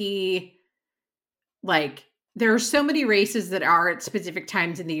funky, like, there are so many races that are at specific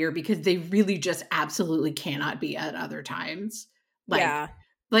times in the year because they really just absolutely cannot be at other times.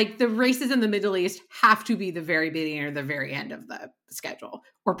 Like the races in the Middle East have to be the very beginning or the very end of the schedule,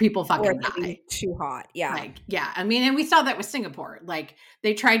 or people fucking die. Too hot. Yeah. Like, yeah. I mean, and we saw that with Singapore. Like,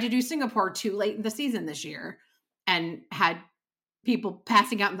 they tried to do Singapore too late in the season this year and had people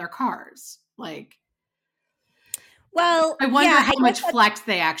passing out in their cars. Like, well, I wonder how much flex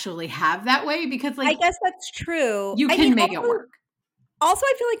they actually have that way, because, like, I guess that's true. You can make it work. Also,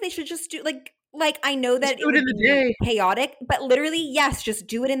 I feel like they should just do like I know that it would be chaotic, but literally, yes, just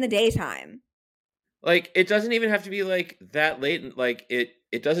do it in the daytime. Like, it doesn't even have to be like that late. Like,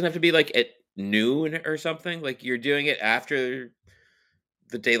 it doesn't have to be like at noon or something. Like, you're doing it after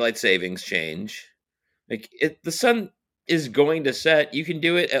the daylight savings change. Like, the sun is going to set. You can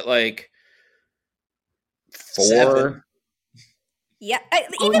do it at like 4. 7. Yeah,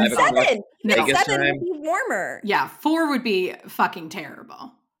 even 7. No. 7 would be warmer. Yeah, 4 would be fucking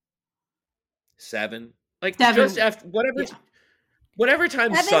terrible. 7, like 7. Just after whatever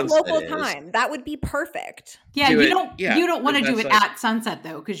time 7 sunset local is. time. That would be perfect. Yeah, you don't want to do it like, at sunset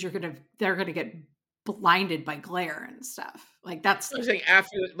though, because they're gonna get blinded by glare and stuff. Like, that's I'm saying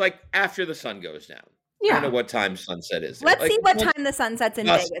after the sun goes down. Yeah. I don't know what time sunset is. Let's see what time the sun sets in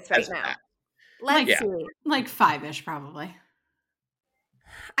Vegas right now. Let's see. Like 5-ish probably.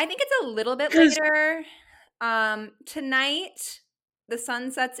 I think it's a little bit later. Tonight, the sun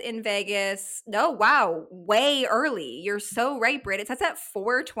sets in Vegas. No, wow, way early. You're so right, Britt. It sets at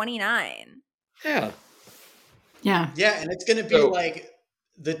 4:29. Yeah. Yeah, and it's going to be like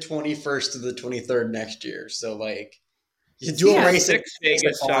the 21st to the 23rd next year. So, like, you do a race 6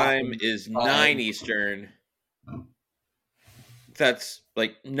 Vegas time is 9 Eastern. That's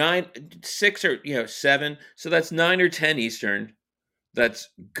like 6 or 7. So that's 9 or 10 Eastern. That's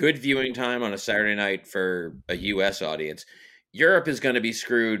good viewing time on a Saturday night for a U.S. audience. Europe is going to be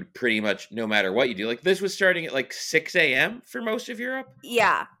screwed pretty much no matter what you do. Like, this was starting at like 6 a.m. for most of Europe.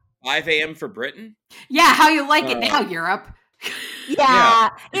 Yeah. 5 a.m. for Britain. Yeah, how you like it now, Europe. Yeah,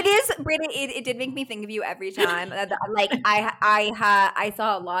 it is. Britt, it did make me think of you every time. Like, I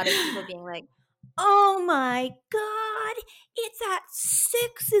saw a lot of people being like, "Oh my God, it's at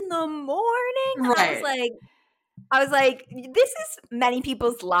 6 in the morning." Right. I was like, this is many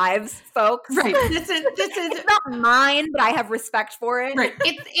people's lives, folks. Right. This is it's not mine, but I have respect for it. Right.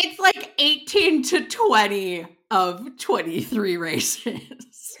 It's like 18 to 20 of 23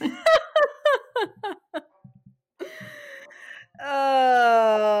 races.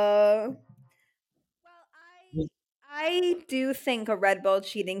 Well, I do think a Red Bull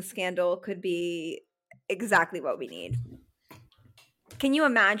cheating scandal could be exactly what we need. Can you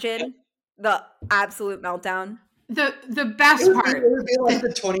imagine the absolute meltdown? The best part. It would be like the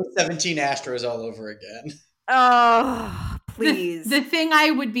 2017 Astros all over again. Oh, please. The thing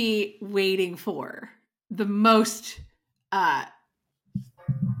I would be waiting for the most,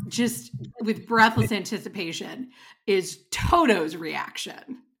 just with breathless anticipation, is Toto's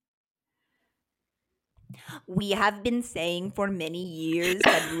reaction. We have been saying for many years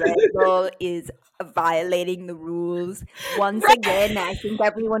that Red Bull is violating the rules. Once again, I think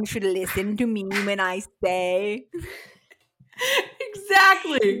everyone should listen to me when I say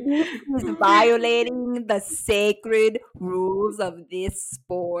exactly. This is violating the sacred rules of this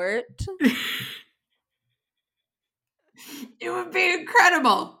sport. It would be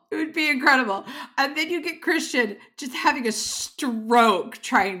incredible. It would be incredible. And then you get Christian just having a stroke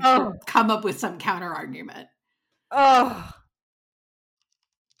trying to come up with some counter argument. Oh.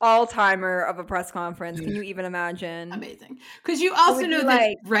 All-timer of a press conference. Can you even imagine? Amazing. Because you also know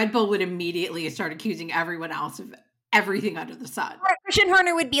that Red Bull would immediately start accusing everyone else of everything under the sun. Christian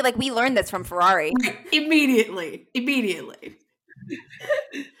Horner would be like, we learned this from Ferrari. Right. Immediately.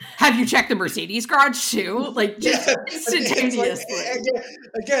 Have you checked the Mercedes garage too? Like, just instantaneously.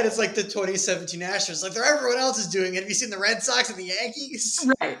 Again, it's like the 2017 Astros. Like, everyone else is doing it. Have you seen the Red Sox and the Yankees?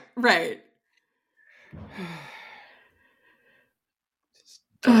 Right.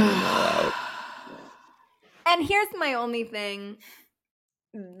 And here's my only thing.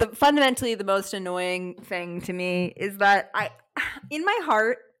 Fundamentally, the most annoying thing to me is that in my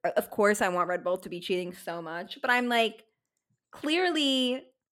heart, of course, I want Red Bull to be cheating so much, but I'm like, clearly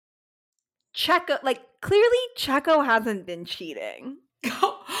Checo hasn't been cheating.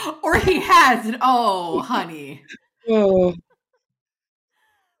 Or he has, and honey. Like,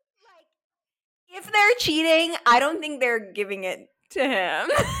 if they're cheating, I don't think they're giving it to him.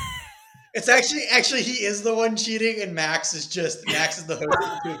 It's actually he is the one cheating, and Max is the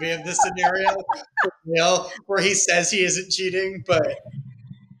host of this scenario for real, where he says he isn't cheating, but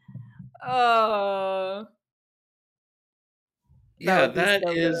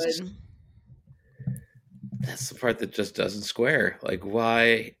that's the part that just doesn't square. Like,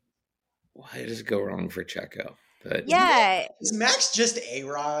 why does it go wrong for Checo? But yeah, is Max just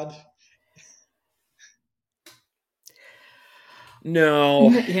A-Rod?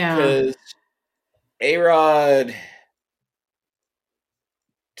 No, because A-Rod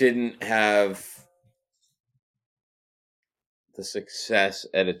didn't have the success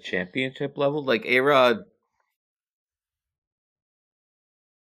at a championship level. Like, A-Rod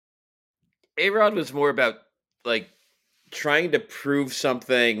was more about, like, trying to prove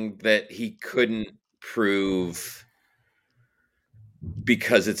something that he couldn't prove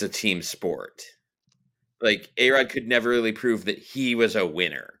because it's a team sport. Like, A-Rod could never really prove that he was a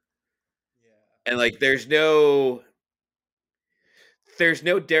winner. Yeah. And, like, there's no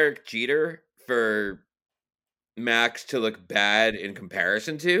Derek Jeter for Max to look bad in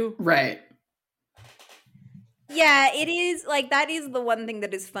comparison to. Right. Yeah, it is, like, that is the one thing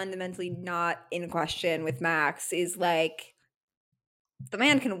that is fundamentally not in question with Max, is, like, the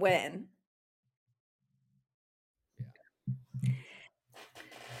man can win.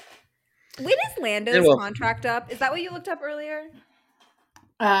 When is Lando's contract up? Is that what you looked up earlier?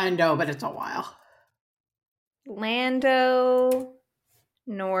 No, but it's a while. Lando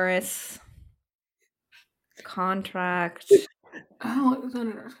Norris contract. 2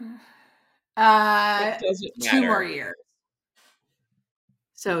 more years.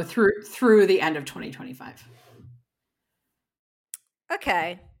 So through the end of 2025.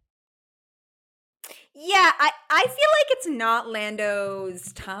 Okay. Yeah, I feel like it's not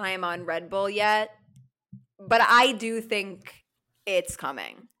Lando's time on Red Bull yet, but I do think it's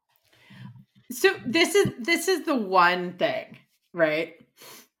coming. So this is the one thing, right?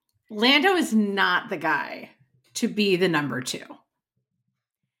 Lando is not the guy to be the number 2.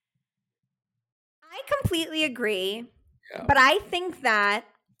 I completely agree, but I think a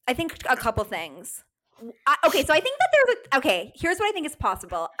couple things. Okay, so I think that here's what I think is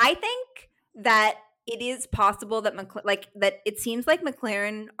possible. I think that it is possible that that it seems like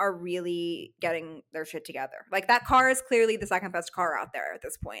McLaren are really getting their shit together. Like, that car is clearly the second best car out there at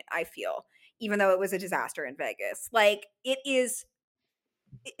this point, I feel, even though it was a disaster in Vegas. Like, it is,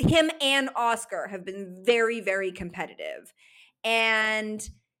 him and Oscar have been very, very competitive. And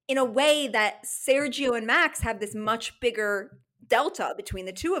in a way that Sergio and Max have this much bigger delta between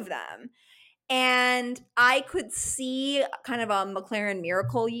the two of them. And I could see kind of a McLaren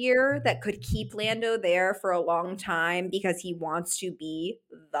miracle year that could keep Lando there for a long time because he wants to be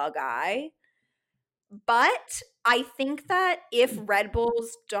the guy. But I think that if Red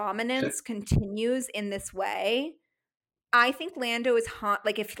Bull's dominance continues in this way, I think Lando is hot.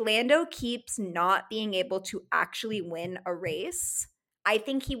 Like, if Lando keeps not being able to actually win a race, I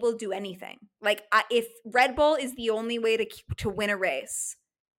think he will do anything. Like, if Red Bull is the only way to win a race,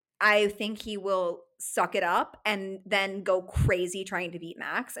 I think he will suck it up and then go crazy trying to beat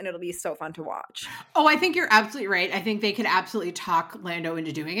Max, and it'll be so fun to watch. Oh, I think you're absolutely right. I think they could absolutely talk Lando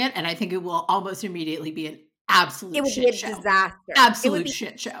into doing it, and I think it will almost immediately be an absolute shit show. It would be a disaster. Absolute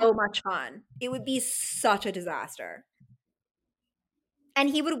shit show. So much fun. It would be such a disaster.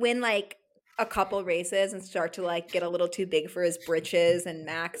 And he would win, like, a couple races and start to, like, get a little too big for his britches, and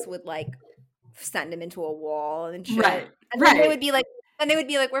Max would, like, send him into a wall and shit. Right. And then they would be like,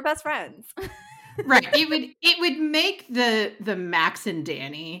 we're best friends. Right. It would make the Max and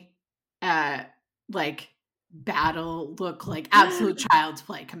Danny like battle look like absolute child's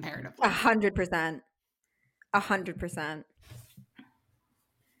play comparatively. 100%. 100%.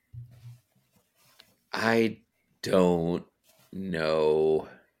 I don't know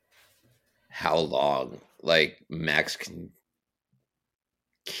how long, like, Max can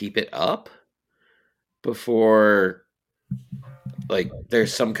keep it up before like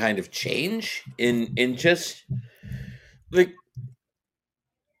there's some kind of change in just like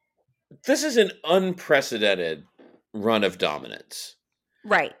this is an unprecedented run of dominance.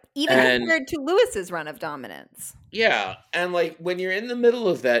 Right. Even compared to Lewis's run of dominance. Yeah. And like when you're in the middle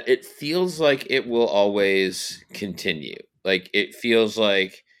of that, it feels like it will always continue. Like it feels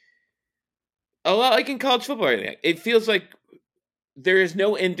like a lot like in college football. It feels like there is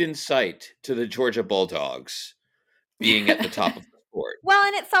no end in sight to the Georgia Bulldogs being at the top of the sport. Well,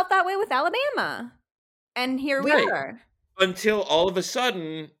 and it felt that way with Alabama. And here we are. Until all of a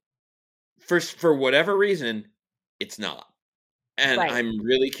sudden, for whatever reason, it's not. And I'm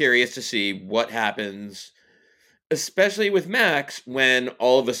really curious to see what happens, especially with Max, when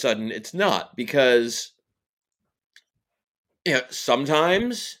all of a sudden it's not. Because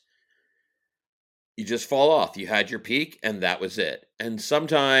sometimes you just fall off. You had your peak, and that was it. And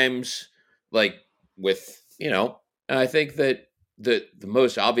sometimes, like with, I think that the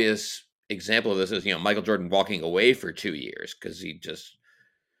most obvious example of this is, Michael Jordan walking away for 2 years because he just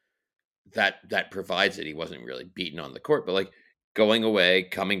that provides it. He wasn't really beaten on the court, but like going away,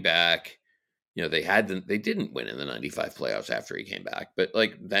 coming back, they didn't win in the 95 playoffs after he came back, but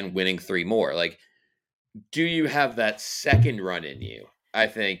like then winning 3 more. Like, do you have that second run in you? I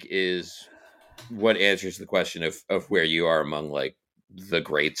think is what answers the question of where you are among like the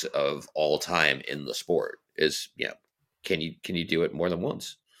greats of all time in the sport is, can you do it more than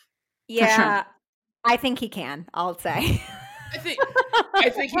once? Yeah, sure. I think he can, I'll say. I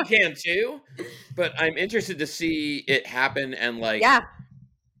think he can too, but I'm interested to see it happen and like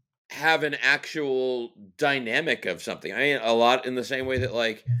have an actual dynamic of something. I mean, a lot in the same way that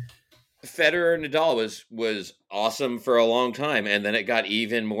like Federer and Nadal was awesome for a long time, and then it got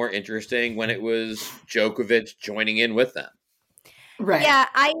even more interesting when it was Djokovic joining in with them. Right. Yeah,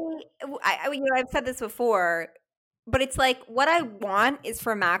 I I've said this before, but it's like what I want is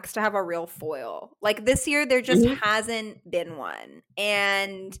for Max to have a real foil. Like this year, there just hasn't been one,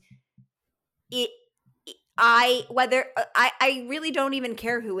 and I really don't even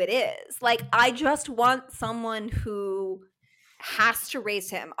care who it is. Like I just want someone who has to race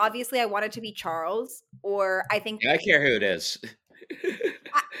him. Obviously, I want it to be Charles, or I think I care who it is.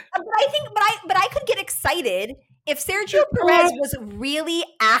 But I could get excited if Sergio Perez was really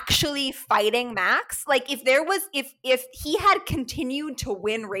actually fighting Max. Like if he had continued to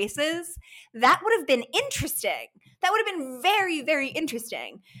win races, that would have been interesting. That would have been very, very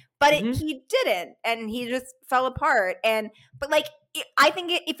interesting. But he didn't, and he just fell apart. I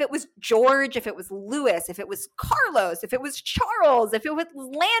think if it was George, if it was Lewis, if it was Carlos, if it was Charles, if it was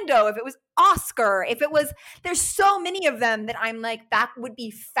Lando, if it was Oscar, there's so many of them that I'm like, that would be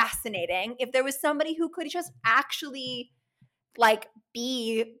fascinating. If there was somebody who could just actually like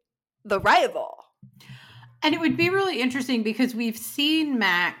be the rival. And it would be really interesting because we've seen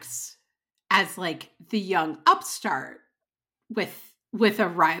Max as like the young upstart with a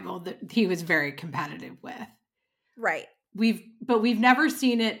rival that he was very competitive with. Right. We've never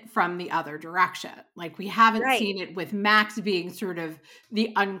seen it from the other direction. Like we haven't seen it with Max being sort of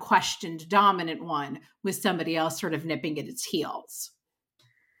the unquestioned dominant one with somebody else sort of nipping at its heels.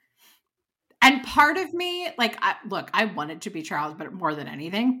 And part of me, like, I want it to be Charles, but more than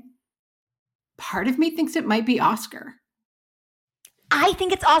anything, part of me thinks it might be Oscar. I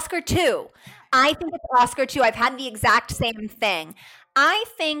think it's Oscar too. I've had the exact same thing. I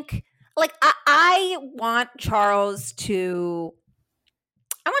think, like, I want Charles to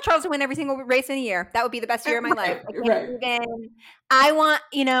win every single race in a year. That would be the best year of my life.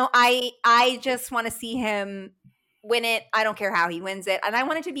 I just want to see him win it. I don't care how he wins it. And I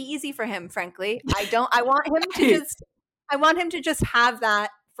want it to be easy for him, frankly. I want him to just have that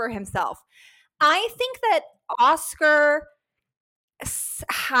for himself. I think that Oscar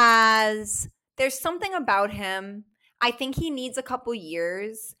there's something about him. I think he needs a couple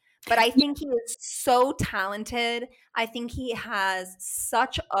years, but I think he is so talented. I think he has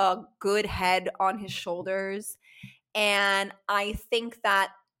such a good head on his shoulders. And I think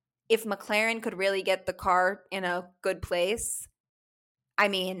that if McLaren could really get the car in a good place, I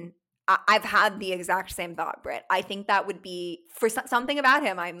mean, I've had the exact same thought, Britt. I think that would be for something about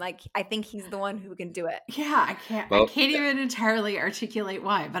him. I'm like, I think he's the one who can do it. Yeah, I can't even entirely articulate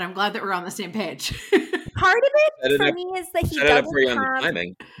why, but I'm glad that we're on the same page. Part of it for me is that he doesn't have. On the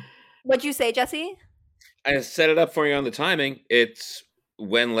timing. What'd you say, Jesse? I set it up for you on the timing. It's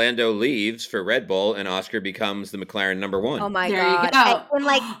when Lando leaves for Red Bull and Oscar becomes the McLaren number 1. Oh my God!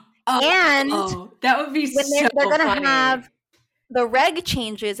 And that would be when so they're gonna funny. have the reg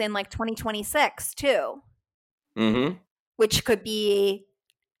changes in like 2026 too, which could be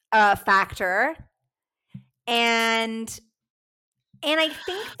a factor. And And I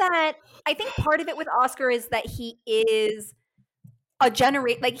think part of it with Oscar is that he is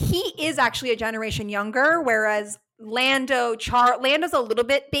he is actually a generation younger, whereas Lando's a little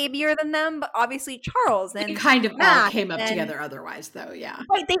bit babier than them, but obviously Charles and they kind of Max all came up together otherwise, though. Yeah,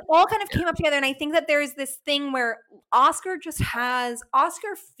 right. They all kind of came up together, and I think that there is this thing where Oscar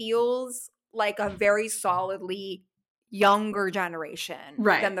feels like a very solidly younger generation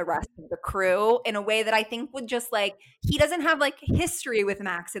than the rest of the crew, in a way that I think would just he doesn't have history with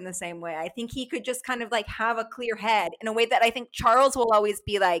Max in the same way. I think he could just kind of have a clear head in a way that I think Charles will always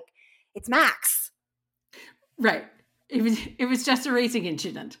be like, it's Max. Right. It was just a racing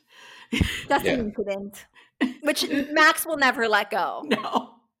incident. Just an incident. Which Max will never let go.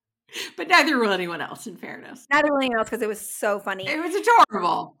 No. But neither will anyone else, in fairness. Neither will anyone else, because it was so funny. It was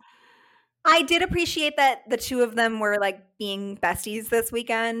adorable. I did appreciate that the two of them were being besties this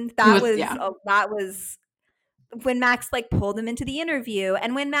weekend. That was when Max pulled him into the interview,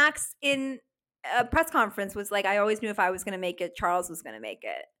 and when Max in a press conference was like, I always knew if I was going to make it, Charles was going to make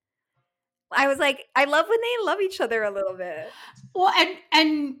it. I was like, I love when they love each other a little bit. Well,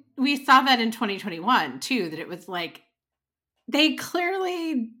 and we saw that in 2021 too, that it was they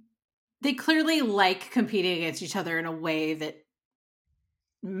clearly like competing against each other in a way that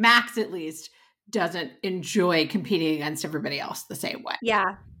Max, at least, doesn't enjoy competing against everybody else the same way.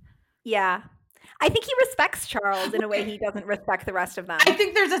 Yeah. Yeah. I think he respects Charles in a way he doesn't respect the rest of them. I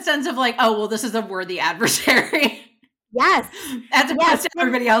think there's a sense of oh, well, this is a worthy adversary. Yes. As opposed to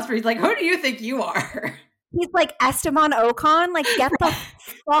everybody else where he's like, who do you think you are? He's like Esteban Ocon, get the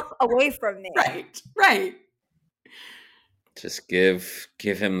fuck away from me. Right. Just give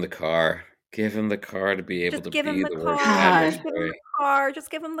him the car. Give him the car to be able to be the worst adversary. Just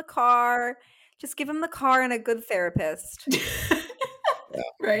give him the car. Just give him the car and a good therapist. Yeah.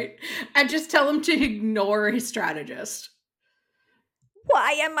 Right. And just tell him to ignore his strategist.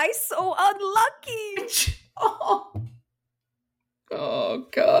 Why am I so unlucky? Oh,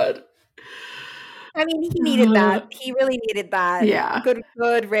 God. I mean, he needed that. He really needed that. Yeah.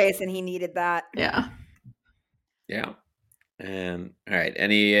 Good race, and he needed that. Yeah. Yeah. And all right,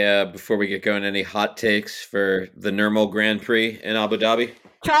 any before we get going, any hot takes for the Nürburgring Grand Prix in Abu Dhabi?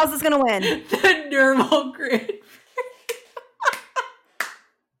 Charles is going to win. The Nürburgring Grand Prix.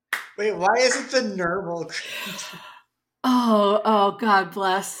 Wait, why is it the Nürburgring? Oh, God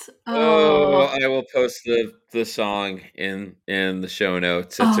bless. I will post the song in the show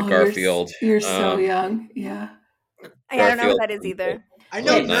notes. It's a Garfield. You're so young. Yeah. I don't know what that is either. I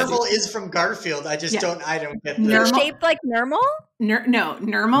know Nurgle is from Garfield. I just don't get that. It's shaped like Nurgle? No, Nurgle.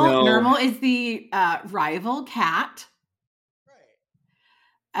 No. Nurgle is the rival cat. Right.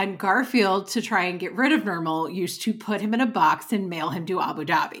 And Garfield, to try and get rid of Nurgle, used to put him in a box and mail him to Abu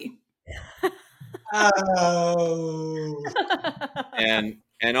Dhabi. Oh. And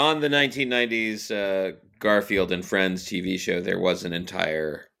on the 1990s Garfield and Friends TV show, there was an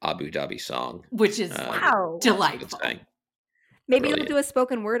entire Abu Dhabi song, which is delightful. Maybe you'll do a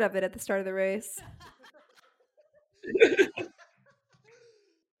spoken word of it at the start of the race. That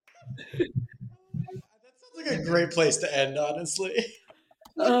sounds like a great place to end, honestly.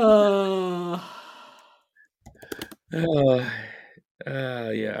 Yeah.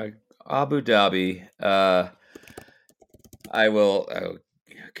 Abu Dhabi. I will. Oh,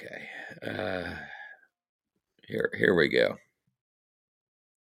 okay. Here we go.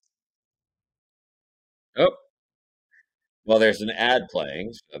 Oh. Well, there's an ad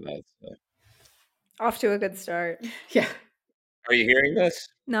playing, so that's off to a good start. Yeah. Are you hearing this?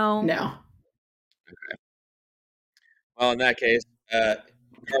 No. Okay. Well, in that case,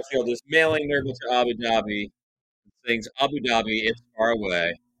 Garfield is mailing Nurgle to Abu Dhabi. Sings Abu Dhabi, it's far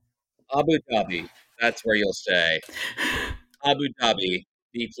away. Abu Dhabi, that's where you'll stay. Abu Dhabi,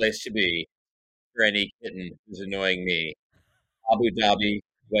 the place to be for any kitten who's annoying me. Abu Dhabi,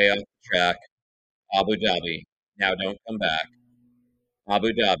 way off the track. Abu Dhabi, now don't come back.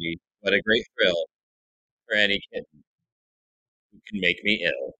 Abu Dhabi, what a great thrill for any kitten who can make me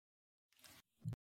ill.